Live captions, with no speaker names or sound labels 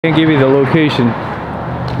Can't give you the location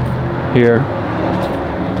here.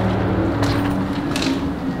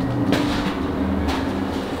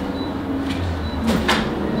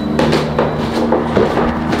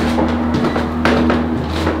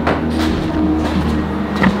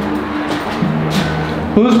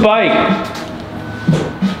 Whose bike?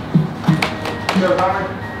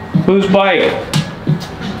 Whose bike?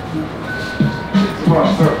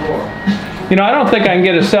 You know, I don't think I can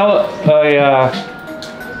get a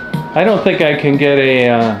I don't think I can get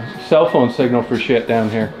a cell phone signal for shit down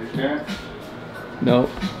here. You can't? No.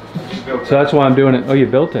 So that's why I'm doing it. Oh, you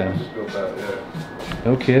built that? Built that, yeah.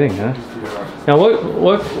 No kidding, huh? Yeah. Now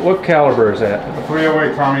what caliber is that? It's a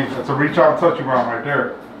 308, Tommy. That's a reach out and touch around right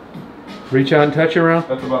there. Reach out and touch around?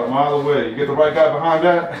 That's about a mile away. You get the right guy behind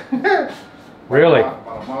that? Really?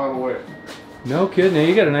 About a mile away. No kidding. Now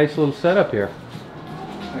you got a nice little setup here.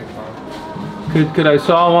 Thanks, Tommy. Could I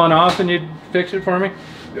saw one off and you'd fix it for me?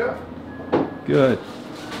 Yeah. Good.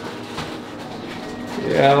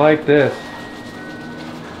 Yeah, I like this.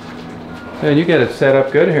 Man, you got it set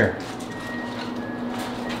up good here.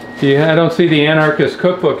 Yeah, I don't see the Anarchist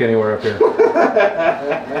cookbook anywhere up here.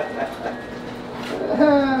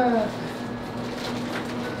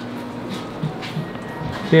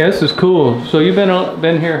 Yeah, this is cool. So you've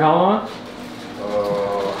been here how long?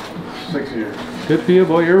 6 years. Good for you,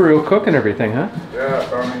 boy. You're a real cook and everything, huh? Yeah,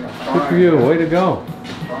 Tommy. Good for you. Way to go.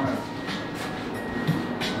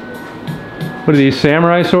 What are these,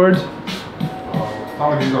 samurai swords?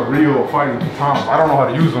 Tommy, these are real fighting katanas. I don't know how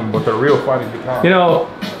to use them, but they're real fighting katanas. You know,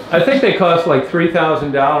 I think they cost like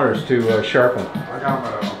 $3,000 to sharpen. I got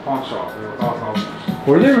them at a pawn shop. They were $1,000.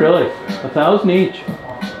 Were they really? Yeah. 1,000 each?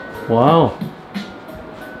 Wow.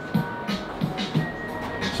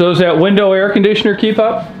 So does that window air conditioner keep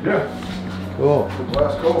up? Yeah. Cool. The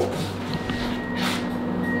glass cold.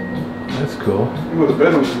 That's cool. You go to the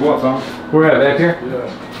bedroom if you want, Tom. We're at back here? Yeah.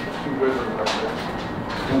 2 bedrooms back there.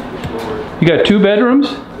 You got 2 bedrooms?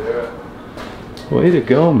 Yeah. Way to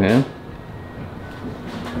go, man.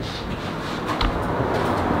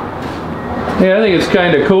 Yeah, I think it's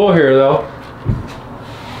kind of cool here, though.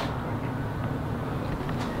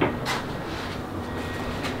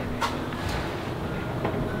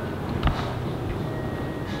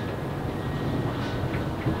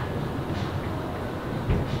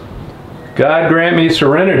 God grant me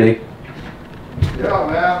serenity. Yeah,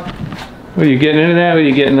 man. What, are you getting into that? Are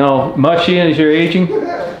you getting all mushy as you're aging?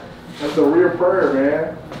 That's a real prayer,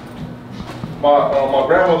 man. My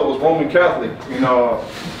grandmother was Roman Catholic, you know,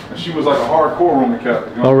 and she was like a hardcore Roman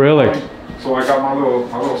Catholic. You know? Oh, really? So I got my little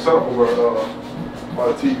setup over by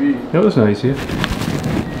the TV. That was nice of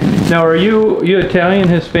you. Now, are you Italian,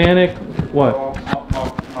 Hispanic, what?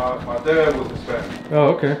 My dad was Hispanic.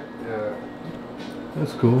 Oh, okay. Yeah.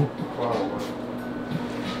 That's cool. Wow.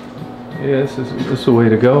 Yeah, this is the way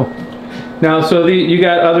to go. Now, so you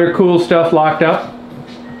got other cool stuff locked up?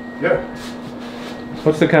 Yeah.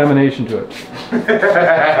 What's the combination to it?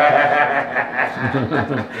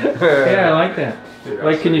 Yeah, I like that. Yeah,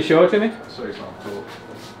 like, can you show it to me? I'll show you something cool.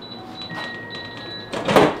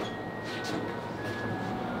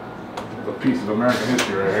 It's a piece of American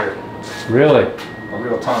history right here. Really? A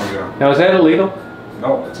real Tommy gun. Now, is that illegal?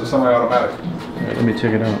 No, it's a semi-automatic. Right, let me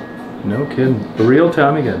check it out. No kidding. A real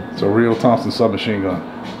Tommy gun. It's a real Thompson submachine gun.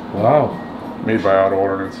 Wow. Made by Auto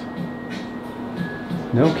Ordnance.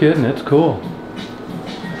 No kidding. That's cool.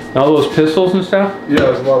 All those pistols and stuff? Yeah,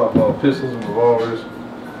 there's a lot of pistols and revolvers.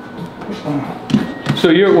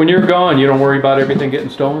 So when you're gone, you don't worry about everything getting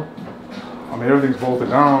stolen? I mean, everything's bolted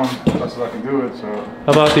down. That's what I can do it. So.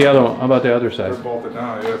 How about the other one? How about the other side? It's bolted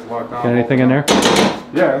down. Yeah, it's locked down. Got anything in there?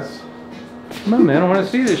 Yeah, it's. Come on, man. I want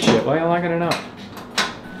to see this shit. Why are you locking it up?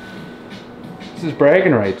 This is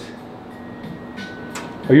bragging rights.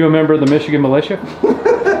 Are you a member of the Michigan militia?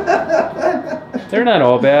 They're not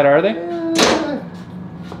all bad, are they?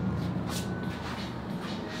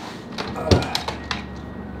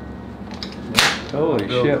 Holy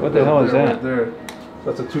shit, what the hell is that? Right there.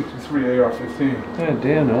 That's a 223 AR-15. God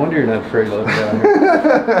damn, no wonder you're not afraid to look down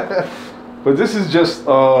here. But this is just,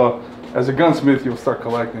 as a gunsmith, you'll start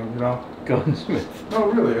collecting, you know? Gunsmith. No,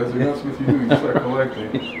 really, as a gunsmith, you start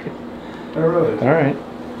collecting. Oh, really? All right.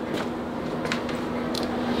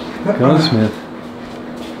 Gunsmith.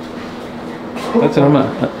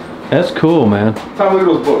 That's cool, man. Tom, look at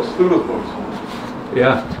those books. Look at those books.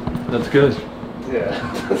 Yeah, that's good. Yeah,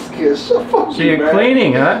 that's good. So fuck So you're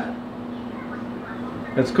cleaning, huh?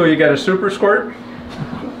 That's cool. You got a super squirt?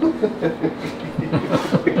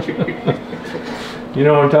 You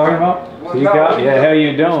know what I'm talking about? Well, You no, got? Yeah, no. hell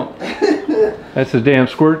you don't. That's the damn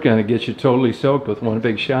squirt gun that gets you totally soaked with one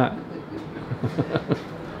big shot.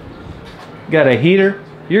 Got a heater.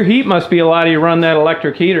 Your heat must be a lot of you run that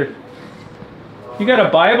electric heater. You got a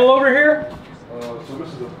Bible over here? So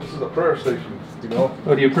this is a prayer station, you know?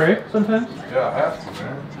 Oh, do you pray sometimes? Yeah, I have to,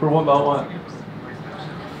 man. For what about what?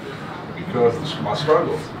 Because my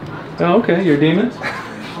struggles. Oh, okay, your demons?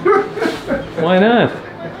 Why not?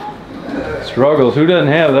 Struggles, who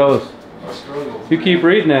doesn't have those? My struggles. If you keep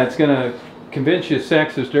reading that, it's gonna convince you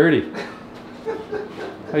sex is dirty.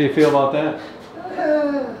 How do you feel about that?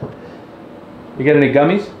 You got any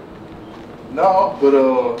gummies? No, but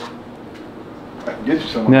I can get you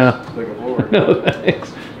some. No. Second floor. No,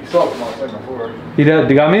 thanks. He saw them on the second floor. He does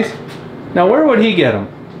the gummies? Now, where would he get them?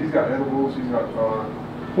 He's got edibles. He's got.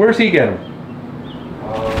 Where's he get them?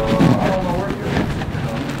 I don't know where he gets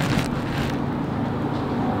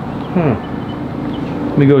them.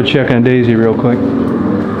 Let me go check on Daisy real quick.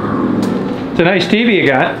 It's a nice TV you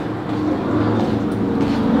got.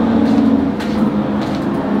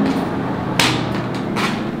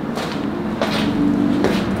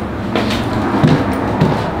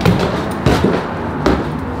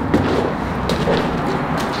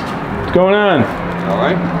 What's going on? All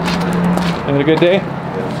right. Having a good day?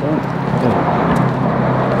 Yes,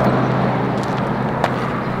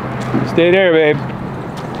 sir. Stay there, babe.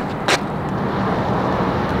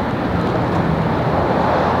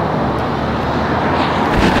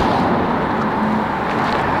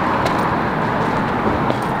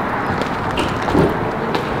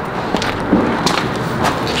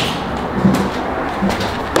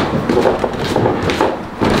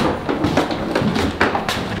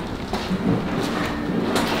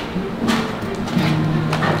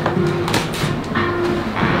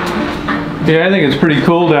 Yeah, I think it's pretty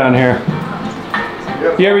cool down here.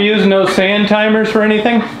 You ever using those sand timers for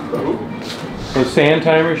anything? Those sand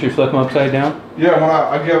timers, you flip them upside down? Yeah, when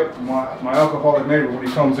I get my alcoholic neighbor, when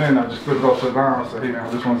he comes in, I just flip it upside down and say, hey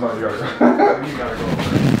man, this one's out, you gotta go. You gotta go.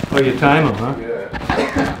 Oh, you time them, huh? Yeah.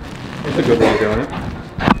 That's a good way of doing it.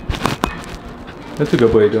 That's a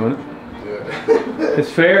good way of doing it. Yeah.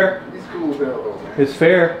 It's fair. He's cool as hell though, man. It's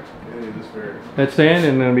fair. Yeah, it is fair. That sand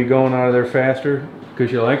isn't going to be going out of there faster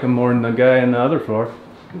because you like them more than the guy on the other floor.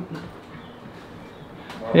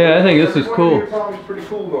 Yeah, I think this is cool. Tommy's pretty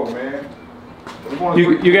cool though, man.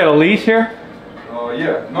 You got a lease here?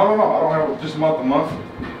 Yeah. No. I don't have just month to month.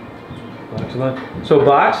 So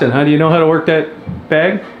boxing, how do you know how to work that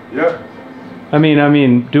bag? Yeah. I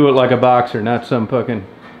mean, do it like a boxer, not some fucking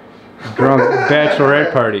drunk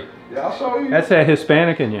bachelorette party. Yeah, I'll show you. That's that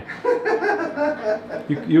Hispanic in you.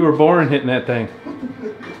 You were born hitting that thing.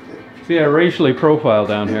 See, I racially profiled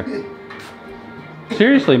down here.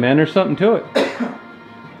 Seriously, man, there's something to it.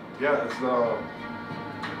 Yeah, it's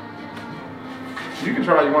you can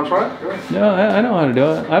try it. You want to try it? Go ahead. No, I know how to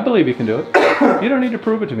do it. I believe you can do it. You don't need to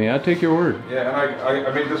prove it to me. I'll take your word. Yeah, and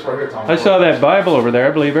I made this right here, Tom. I saw that Bible over there.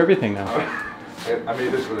 I believe everything now. I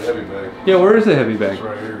made this with a heavy bag. Yeah, where is the heavy bag? It's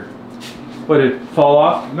right here. What, did it fall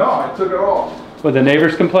off? No, I took it off. What, the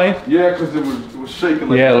neighbors complain? Yeah, because it was shaking.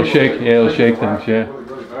 Like Yeah, it'll shake. Yeah, it'll shake things. Yeah.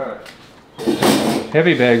 Really bad.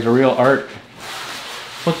 Heavy bags are real art.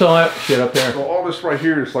 What's all that shit up there? So all this right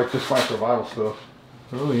here is like just my survival stuff.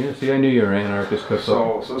 Oh yeah, see, I knew you were an anarchist cook.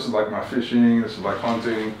 So this is like my fishing. This is like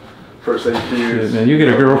hunting, first aid kits. Shit, man, you get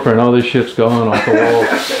a girlfriend, all this shit's going off the wall.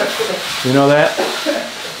 You know that?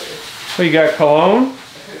 Oh, you got cologne?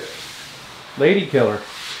 Lady killer.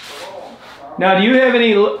 Now, do you have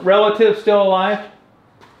any relatives still alive?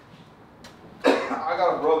 I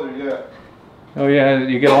got a brother, yeah. Oh yeah,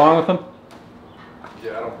 you get along with them?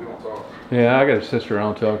 Yeah, we don't talk. Yeah, I got a sister I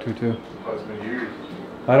don't talk to too. It's been years.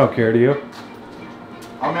 I don't care, do you?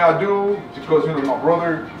 I mean, I do because you know my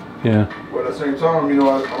brother. Yeah. But at the same time, you know,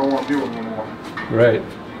 I don't want to deal with him anymore. Right.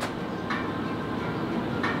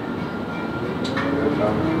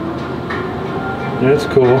 That's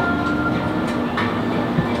cool.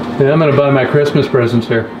 Yeah, I'm gonna buy my Christmas presents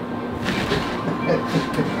here.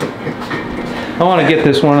 I want to get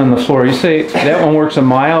this one on the floor. You say that one works a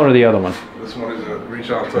mile or the other one? This one is a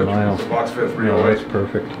reach out touch. Mile. It's a box fit 308. No, that's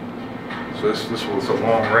perfect. So this was a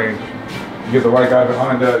long range. You get the right guy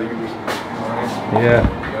behind that, you can just. Yeah.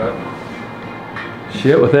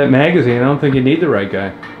 Shit, with that magazine, I don't think you need the right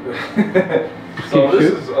guy. So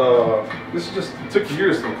this is just it took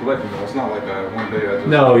years to collect them. It's not like one day I just.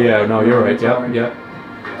 No, yeah, no, you're right. Yep, yep.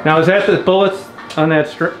 Now, is that the bullets on that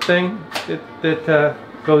strip thing that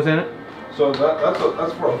goes in it? So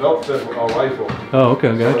that's for a belt fit with a rifle. Oh,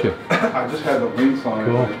 okay, gotcha. I just had the links on it.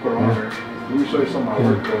 Cool. And I just put it on there. Let me show you some of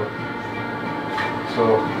my work though.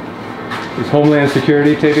 So. Is Homeland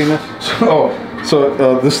Security taping this?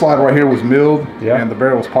 So this slide right here was milled, yeah, and the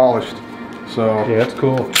barrel was polished. So yeah, that's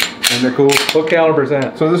cool. And they're cool. What caliber is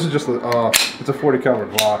that? So this is just it's a 40 caliber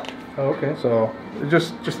Glock. Oh, okay. So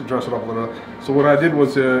just to dress it up a little. So what I did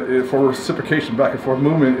was for reciprocation, back and forth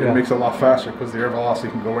movement, Yeah. it makes it a lot faster because the air velocity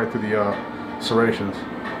can go right through the serrations.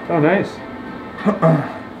 Oh, nice.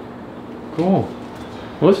 Cool.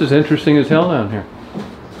 Well, this is interesting as hell down here.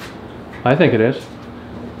 I think it is.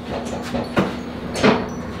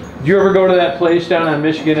 Did you ever go to that place down on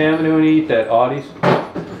Michigan Avenue and eat that Audie's?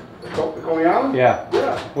 Coney Island? Yeah.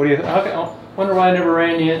 Yeah. What do you? I wonder why I never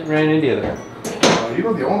ran into you there. You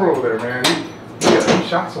know the owner over there, man. He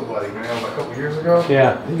shot somebody, man, like a couple years ago.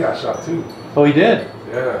 Yeah. He got shot too. Oh, he did.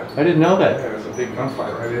 Yeah. I didn't know Yeah, that. there's a big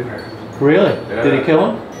gunfight right in there. Really? Yeah. Did he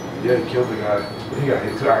kill him? Yeah, he killed the guy. He got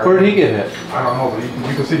hit too. Where did he get hit? I don't know, but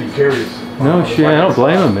you can see he carries. No shit. I don't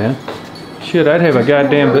blame him, man. Shit, I'd have a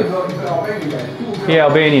goddamn. Yeah,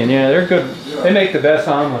 Albanian. Yeah, they're good. They make the best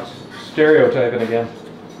omelets. Stereotyping again.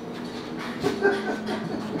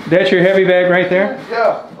 That's your heavy bag right there?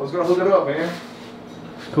 Yeah, I was gonna hook it up, man.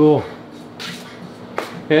 Cool.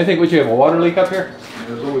 Hey, I think would you have a water leak up here?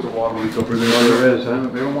 There's always a water leak over there. Oh, there is, huh?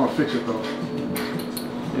 They don't want to fix it though.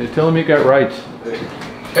 Yeah, tell him you got rights.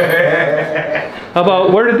 How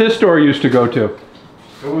about, where did this store used to go to?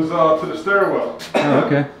 It was to the stairwell. Oh,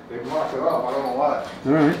 okay. They blocked it up. I don't know why.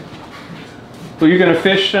 All right. Well, you're going to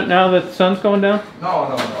fish now that the sun's going down? No.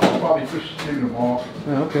 I'll probably fish maybe tomorrow.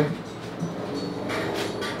 Oh, okay.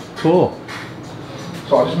 Cool.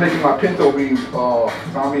 So I'm just making my pinto beans,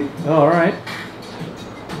 Tommy. Oh, all right.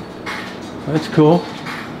 That's cool.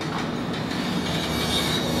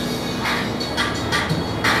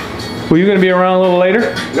 Well, you going to be around a little later?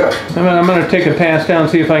 Yeah. I'm going to take a pass down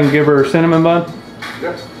and see if I can give her cinnamon bun.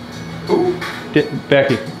 Yeah. Who?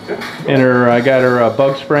 Becky. Yeah. And her, I got her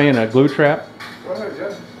bug spray and a glue trap. Go ahead,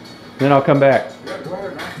 yeah. Then I'll come back. Yeah, go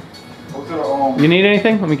ahead, man. Go to the, You need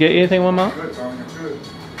anything? Let me get you anything, one mom? Good, Tommy, it's good.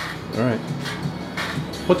 All right.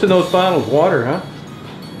 What's in those bottles? Water, huh?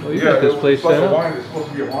 Well, you got this place set up. It's supposed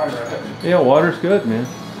to be a wine, right? Yeah, water's good, man.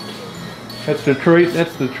 That's Detroit.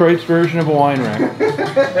 That's Detroit's version of a wine rack.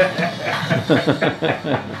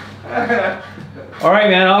 All right,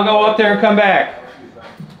 man. I'll go up there and come back.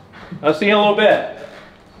 I'll see you in a little bit.